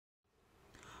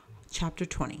Chapter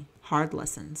 20. Hard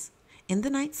Lessons. In the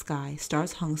night sky,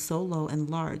 stars hung so low and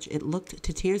large it looked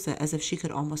to Tirzah as if she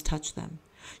could almost touch them.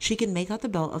 She could make out the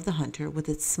belt of the hunter with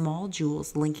its small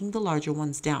jewels linking the larger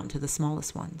ones down to the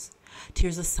smallest ones.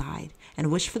 Tirzah sighed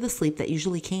and wished for the sleep that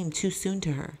usually came too soon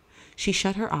to her. She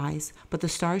shut her eyes, but the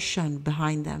stars shone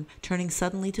behind them, turning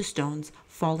suddenly to stones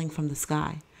falling from the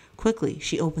sky. Quickly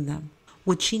she opened them.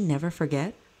 Would she never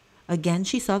forget? Again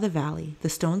she saw the valley, the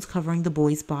stones covering the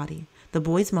boy's body. The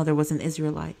boy's mother was an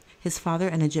Israelite, his father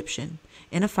an Egyptian.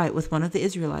 In a fight with one of the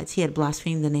Israelites, he had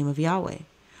blasphemed the name of Yahweh.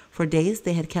 For days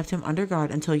they had kept him under guard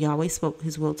until Yahweh spoke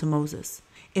his will to Moses.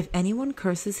 If anyone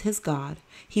curses his God,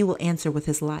 he will answer with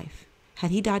his life.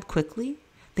 Had he died quickly?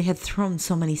 They had thrown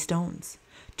so many stones.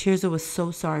 Tirzah was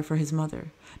so sorry for his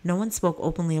mother. No one spoke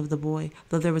openly of the boy,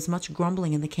 though there was much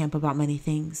grumbling in the camp about many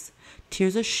things.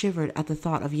 Tirzah shivered at the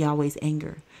thought of Yahweh's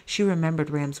anger. She remembered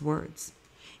Ram's words.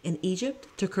 In Egypt,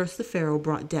 to curse the Pharaoh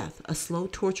brought death, a slow,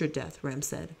 tortured death, Ram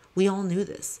said. We all knew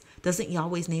this. Doesn't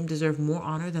Yahweh's name deserve more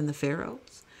honor than the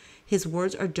Pharaoh's? His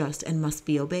words are just and must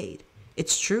be obeyed.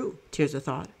 It's true, Tirzah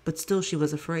thought, but still she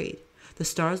was afraid. The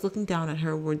stars looking down at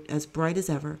her were as bright as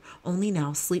ever, only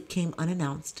now sleep came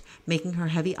unannounced, making her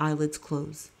heavy eyelids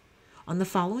close. On the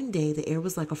following day, the air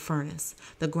was like a furnace.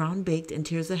 The ground baked and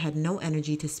Tirzah had no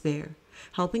energy to spare.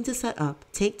 Helping to set up,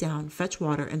 take down, fetch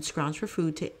water, and scrounge for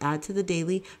food to add to the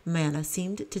daily manna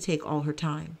seemed to take all her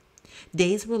time.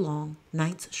 Days were long,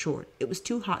 nights short. It was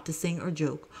too hot to sing or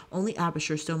joke. Only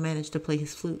Abishur still managed to play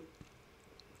his flute.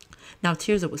 Now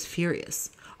Tirzah was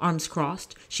furious. Arms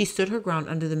crossed, she stood her ground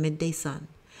under the midday sun.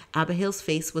 Abihail's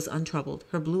face was untroubled.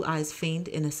 Her blue eyes feigned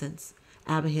innocence.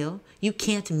 Abihail, you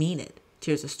can't mean it,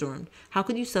 Tirzah stormed. How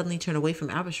could you suddenly turn away from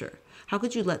Abishur? How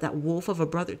could you let that wolf of a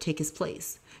brother take his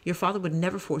place? Your father would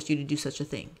never force you to do such a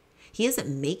thing. He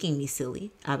isn't making me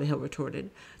silly, Abihail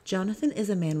retorted. Jonathan is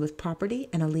a man with property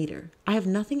and a leader. I have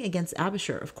nothing against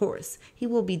Abishur, of course. He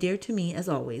will be dear to me as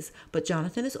always, but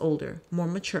Jonathan is older, more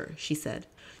mature, she said.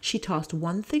 She tossed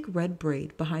one thick red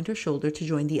braid behind her shoulder to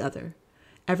join the other.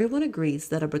 Everyone agrees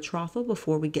that a betrothal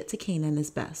before we get to Canaan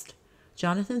is best.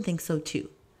 Jonathan thinks so too.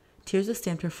 Tirzah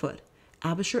stamped her foot.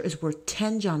 Abishur is worth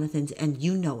 10 Jonathans, and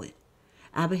you know it.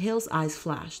 Abihail's eyes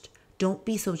flashed. Don't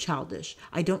be so childish.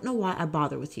 I don't know why I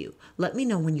bother with you. Let me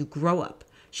know when you grow up.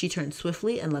 She turned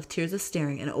swiftly and left Tirzah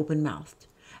staring and open-mouthed.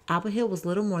 Abihail was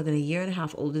little more than a year and a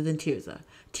half older than Tirzah.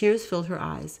 Tears filled her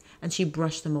eyes, and she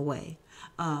brushed them away.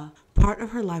 Part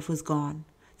of her life was gone.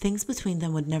 Things between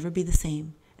them would never be the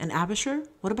same. And Abishur?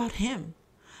 What about him?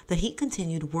 The heat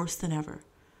continued worse than ever.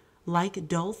 Like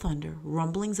dull thunder,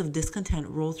 rumblings of discontent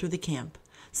rolled through the camp.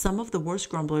 Some of the worst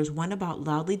grumblers went about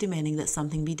loudly demanding that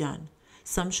something be done.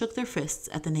 Some shook their fists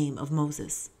at the name of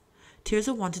Moses.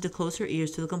 Tirzah wanted to close her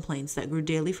ears to the complaints that grew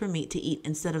daily for meat to eat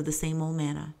instead of the same old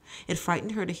manna. It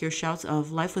frightened her to hear shouts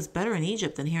of, life was better in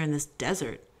Egypt than here in this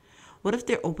desert. What if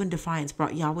their open defiance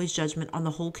brought Yahweh's judgment on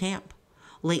the whole camp?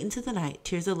 Late into the night,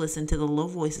 Tirzah listened to the low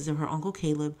voices of her uncle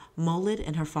Caleb, Molid,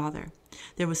 and her father.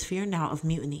 There was fear now of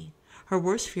mutiny. Her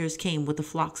worst fears came with the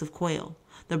flocks of quail.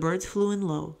 The birds flew in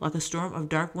low, like a storm of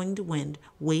dark-winged wind,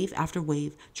 wave after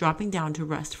wave, dropping down to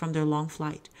rest from their long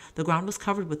flight. The ground was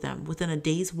covered with them within a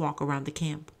day's walk around the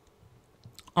camp.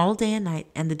 All day and night,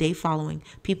 and the day following,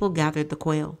 people gathered the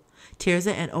quail.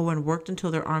 Tirzah and Owen worked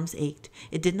until their arms ached.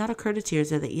 It did not occur to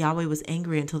Tirzah that Yahweh was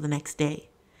angry until the next day.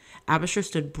 Abishur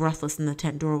stood breathless in the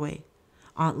tent doorway.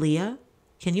 Aunt Leah,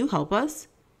 can you help us?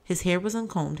 His hair was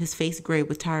uncombed, his face gray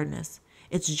with tiredness.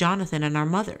 It's Jonathan and our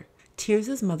mother.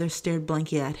 Tirzah's mother stared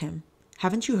blankly at him.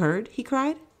 Haven't you heard? He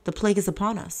cried. The plague is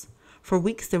upon us. For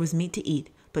weeks there was meat to eat,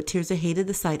 but Tirzah hated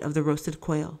the sight of the roasted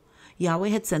quail. Yahweh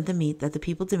had sent the meat that the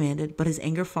people demanded, but his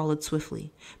anger followed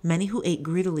swiftly. Many who ate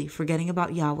greedily, forgetting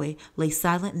about Yahweh, lay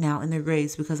silent now in their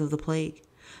graves because of the plague.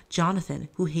 Jonathan,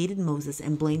 who hated Moses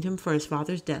and blamed him for his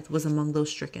father's death, was among those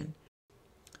stricken.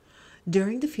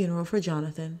 During the funeral for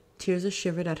Jonathan, Tirzah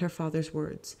shivered at her father's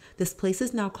words. This place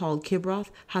is now called Kibroth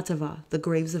Hattaavah, the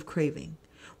graves of craving.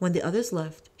 When the others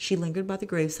left, she lingered by the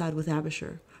graveside with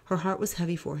Abishur. Her heart was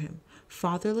heavy for him,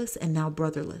 fatherless and now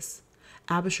brotherless.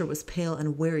 Abishur was pale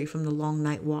and weary from the long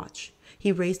night watch.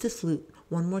 He raised his flute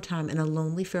one more time in a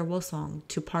lonely farewell song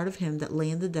to part of him that lay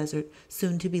in the desert,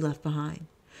 soon to be left behind.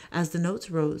 As the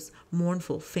notes rose,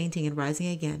 mournful, fainting and rising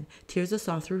again, Tirzah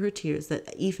saw through her tears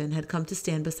that Ephon had come to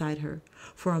stand beside her.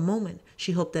 For a moment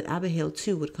she hoped that Abihail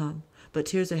too would come, but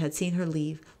Tirzah had seen her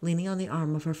leave, leaning on the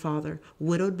arm of her father,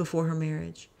 widowed before her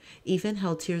marriage. Ephon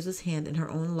held Tirzah's hand in her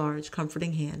own large,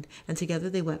 comforting hand, and together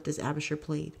they wept as Abishur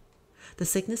played. The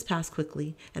sickness passed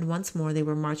quickly, and once more they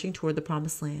were marching toward the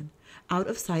promised land. Out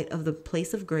of sight of the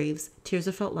place of graves,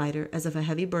 Tirzah felt lighter, as if a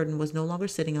heavy burden was no longer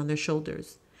sitting on their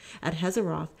shoulders. At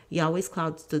Hazeroth, Yahweh's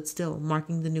cloud stood still,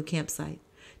 marking the new campsite.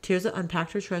 Tirzah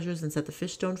unpacked her treasures and set the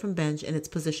fish stone from Benj in its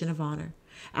position of honor.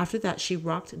 After that, she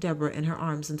rocked Deborah in her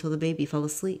arms until the baby fell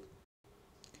asleep.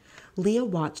 Leah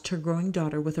watched her growing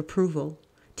daughter with approval.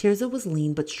 Tirzah was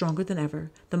lean but stronger than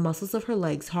ever, the muscles of her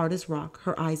legs hard as rock,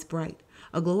 her eyes bright.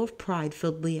 A glow of pride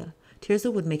filled Leah.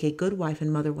 Tirzah would make a good wife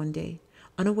and mother one day.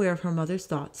 Unaware of her mother's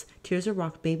thoughts, Tirzah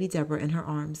rocked baby Deborah in her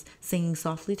arms, singing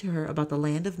softly to her about the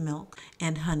land of milk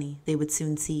and honey they would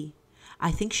soon see.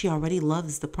 "I think she already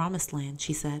loves the promised land,"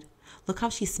 she said. "Look how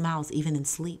she smiles even in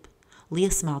sleep."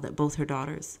 Leah smiled at both her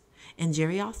daughters. In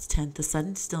Jerioth's tent, the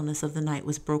sudden stillness of the night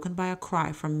was broken by a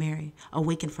cry from Mary,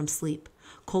 awakened from sleep.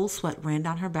 Cold sweat ran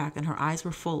down her back and her eyes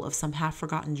were full of some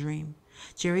half-forgotten dream.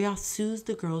 Jerioth soothed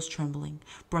the girl's trembling,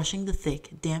 brushing the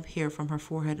thick, damp hair from her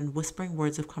forehead and whispering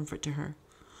words of comfort to her.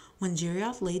 When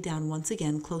Jerioth lay down once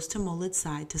again close to Molid's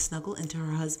side to snuggle into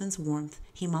her husband's warmth,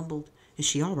 he mumbled, "Is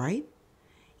she all right?"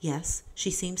 "Yes,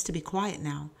 she seems to be quiet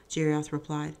now," Jerioth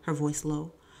replied, her voice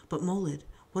low. "But Molid,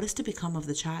 what is to become of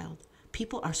the child?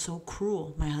 People are so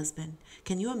cruel, my husband.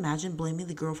 Can you imagine blaming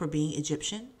the girl for being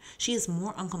Egyptian? She is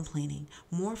more uncomplaining,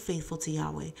 more faithful to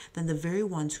Yahweh than the very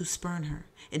ones who spurn her.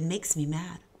 It makes me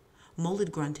mad."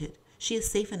 Molid grunted. "She is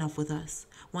safe enough with us.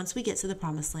 Once we get to the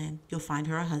promised land, you'll find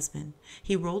her a husband."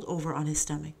 He rolled over on his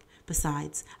stomach.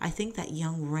 "Besides, I think that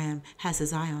young Ram has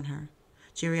his eye on her."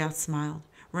 Jerioth smiled.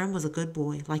 Ram was a good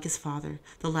boy, like his father.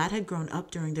 The lad had grown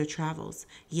up during their travels.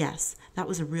 Yes, that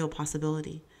was a real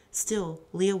possibility. Still,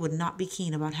 Leah would not be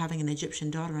keen about having an Egyptian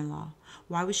daughter-in-law.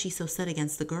 Why was she so set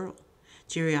against the girl?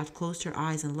 Jerioth closed her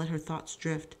eyes and let her thoughts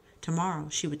drift. Tomorrow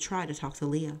she would try to talk to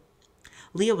Leah.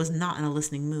 Leah was not in a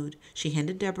listening mood. She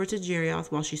handed Deborah to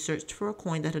Jerioth while she searched for a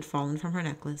coin that had fallen from her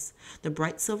necklace. The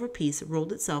bright silver piece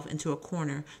rolled itself into a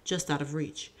corner just out of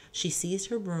reach. She seized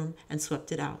her broom and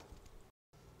swept it out.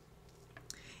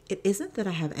 "It isn't that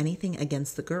I have anything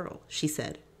against the girl," she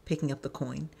said, picking up the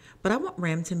coin, "but I want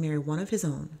Ram to marry one of his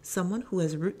own, someone who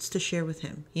has roots to share with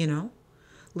him, you know?"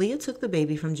 Leah took the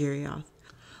baby from Jerioth.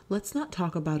 "Let's not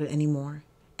talk about it any more.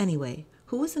 Anyway,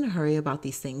 who is in a hurry about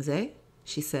these things, eh?"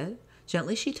 she said.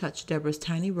 Gently she touched Deborah's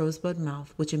tiny rosebud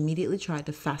mouth, which immediately tried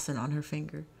to fasten on her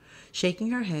finger.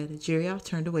 Shaking her head, Jerioth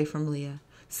turned away from Leah.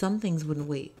 Some things wouldn't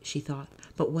wait, she thought,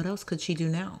 but what else could she do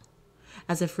now?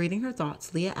 As if reading her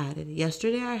thoughts, Leah added,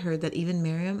 "Yesterday I heard that even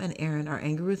Miriam and Aaron are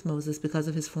angry with Moses because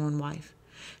of his foreign wife.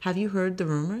 Have you heard the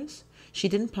rumors?" She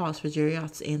didn't pause for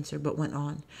Jerioth's answer, but went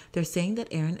on. "They're saying that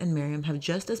Aaron and Miriam have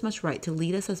just as much right to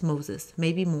lead us as Moses,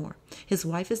 maybe more. His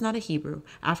wife is not a Hebrew,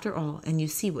 after all, and you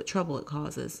see what trouble it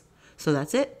causes." "So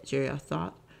that's it," Jerioth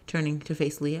thought, turning to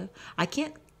face Leah. "I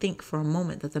can't think for a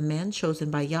moment that the man chosen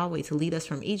by Yahweh to lead us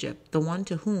from Egypt, the one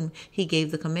to whom he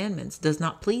gave the commandments, does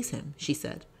not please him," she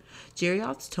said.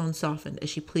 Jerioth's tone softened as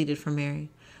she pleaded for Mary.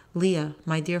 "Leah,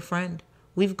 my dear friend,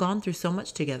 we've gone through so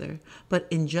much together, but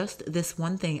in just this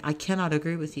one thing I cannot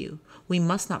agree with you. We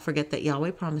must not forget that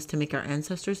Yahweh promised to make our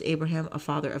ancestors Abraham a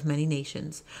father of many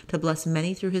nations, to bless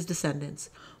many through his descendants.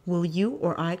 Will you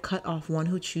or I cut off one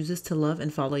who chooses to love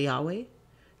and follow Yahweh?"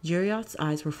 Jerioth's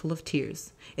eyes were full of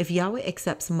tears. "If Yahweh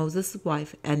accepts Moses'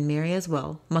 wife and Mary as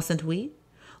well, mustn't we?"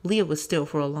 Leah was still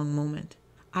for a long moment.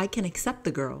 "I can accept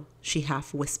the girl," she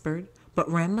half whispered,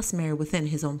 "but Ram must marry within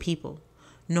his own people."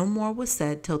 No more was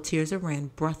said till Tirzah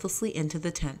ran breathlessly into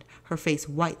the tent, her face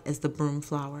white as the broom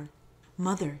flower.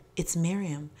 "Mother, it's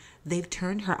Miriam. They've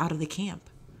turned her out of the camp."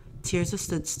 Tirzah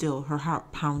stood still, her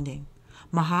heart pounding.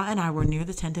 "Maha and I were near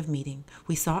the tent of meeting.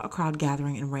 We saw a crowd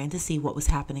gathering and ran to see what was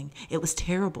happening. It was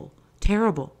terrible,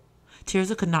 terrible."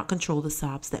 Tirzah could not control the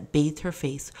sobs that bathed her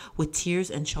face with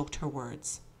tears and choked her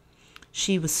words.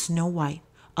 "She was snow white,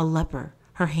 a leper,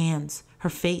 her hands, her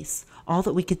face, all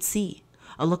that we could see."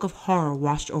 A look of horror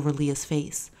washed over Leah's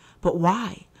face. "But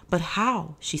why? But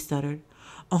how?" she stuttered.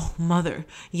 "Oh, Mother,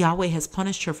 Yahweh has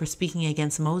punished her for speaking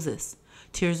against Moses."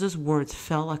 Tirzah's words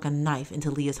fell like a knife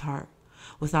into Leah's heart.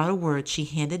 Without a word, she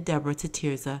handed Deborah to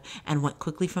Tirzah and went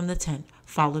quickly from the tent,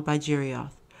 followed by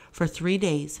Jerioth. For 3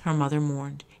 days her mother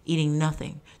mourned, eating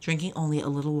nothing, drinking only a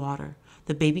little water.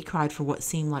 The baby cried for what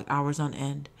seemed like hours on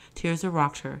end. Tirzah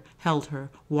rocked her, held her,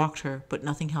 walked her, but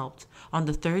nothing helped. On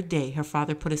the 3rd day her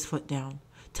father put his foot down.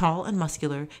 Tall and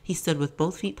muscular, he stood with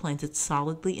both feet planted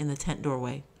solidly in the tent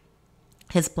doorway.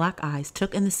 His black eyes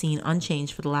took in the scene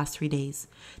unchanged for the last 3 days.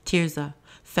 "Tirzah,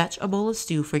 fetch a bowl of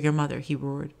stew for your mother," he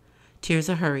roared.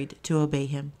 Tirzah hurried to obey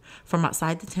him. From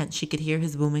outside the tent she could hear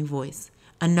his booming voice.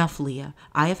 "Enough, Leah.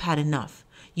 I have had enough.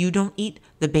 You don't eat,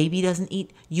 the baby doesn't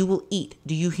eat, you will eat.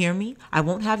 Do you hear me? I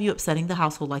won't have you upsetting the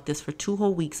household like this for 2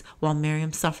 whole weeks while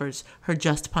Miriam suffers her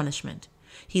just punishment."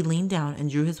 He leaned down and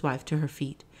drew his wife to her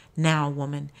feet. Now,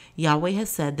 woman, Yahweh has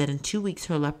said that in 2 weeks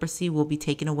her leprosy will be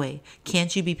taken away.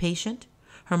 Can't you be patient?"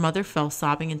 Her mother fell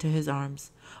sobbing into his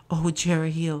arms. "Oh,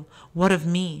 Jeraheel, what of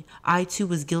me? I too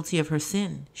was guilty of her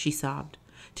sin," she sobbed.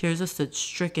 Tirzah stood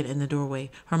stricken in the doorway,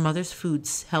 her mother's food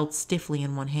held stiffly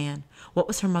in one hand. What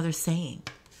was her mother saying?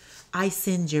 "I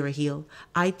sinned, Jeraheel.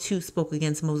 I too spoke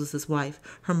against Moses' wife."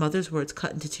 Her mother's words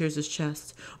cut into Tirzah's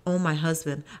chest. "Oh, my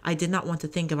husband, I did not want to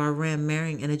think of our ram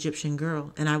marrying an Egyptian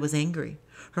girl, and I was angry."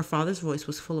 Her father's voice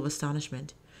was full of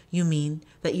astonishment. "You mean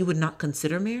that you would not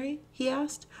consider Mary?" he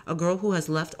asked. "A girl who has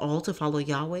left all to follow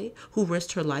Yahweh, who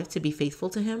risked her life to be faithful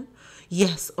to him?"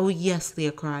 "Yes, oh yes,"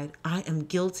 Leah cried. "I am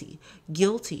guilty,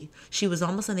 guilty." She was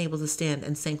almost unable to stand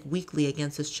and sank weakly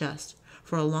against his chest.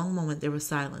 For a long moment there was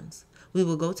silence. "We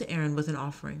will go to Aaron with an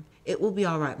offering. It will be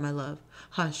all right, my love.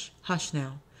 Hush, hush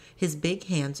now." His big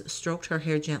hands stroked her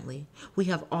hair gently. "We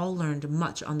have all learned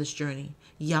much on this journey.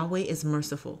 Yahweh is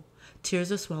merciful."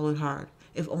 Tirzah swallowed hard.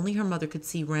 If only her mother could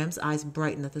see Ram's eyes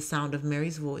brighten at the sound of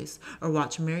Mary's voice, or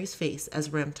watch Mary's face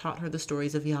as Ram taught her the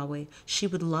stories of Yahweh, she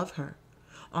would love her.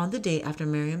 On the day after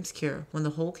Miriam's cure, when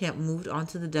the whole camp moved on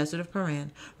to the desert of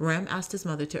Paran, Ram asked his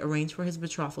mother to arrange for his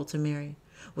betrothal to Mary.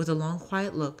 With a long,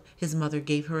 quiet look, his mother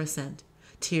gave her assent.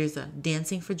 Tirzah,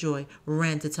 dancing for joy,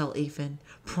 ran to tell Ethan.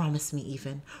 "Promise me,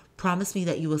 Ethan. Promise me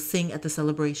that you will sing at the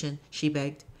celebration," she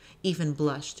begged. Ethan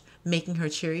blushed, making her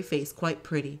cherry face quite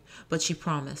pretty, but she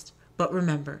promised. "But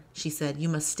remember," she said, "you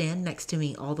must stand next to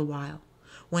me all the while."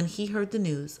 When he heard the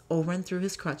news, Oren threw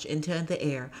his crutch into the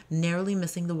air, narrowly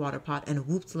missing the water pot, and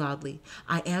whooped loudly,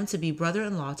 "I am to be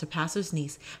brother-in-law to Pastor's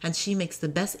niece, and she makes the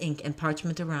best ink and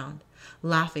parchment around."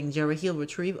 Laughing, Jeraheel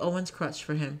retrieved Owen's crutch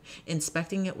for him,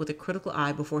 inspecting it with a critical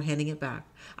eye before handing it back.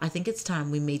 "I think it's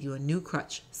time we made you a new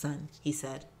crutch, son," he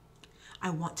said. "I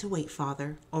want to wait,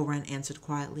 father," Oren answered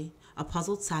quietly. A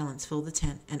puzzled silence filled the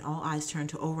tent, and all eyes turned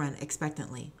to Oren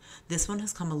expectantly. "This one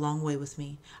has come a long way with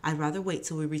me. I'd rather wait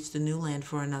till we reach the new land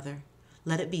for another."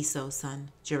 "Let it be so, son,"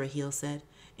 Jeraheel said.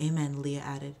 "Amen," Leah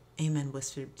added. "Amen,"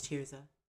 whispered Tirzah.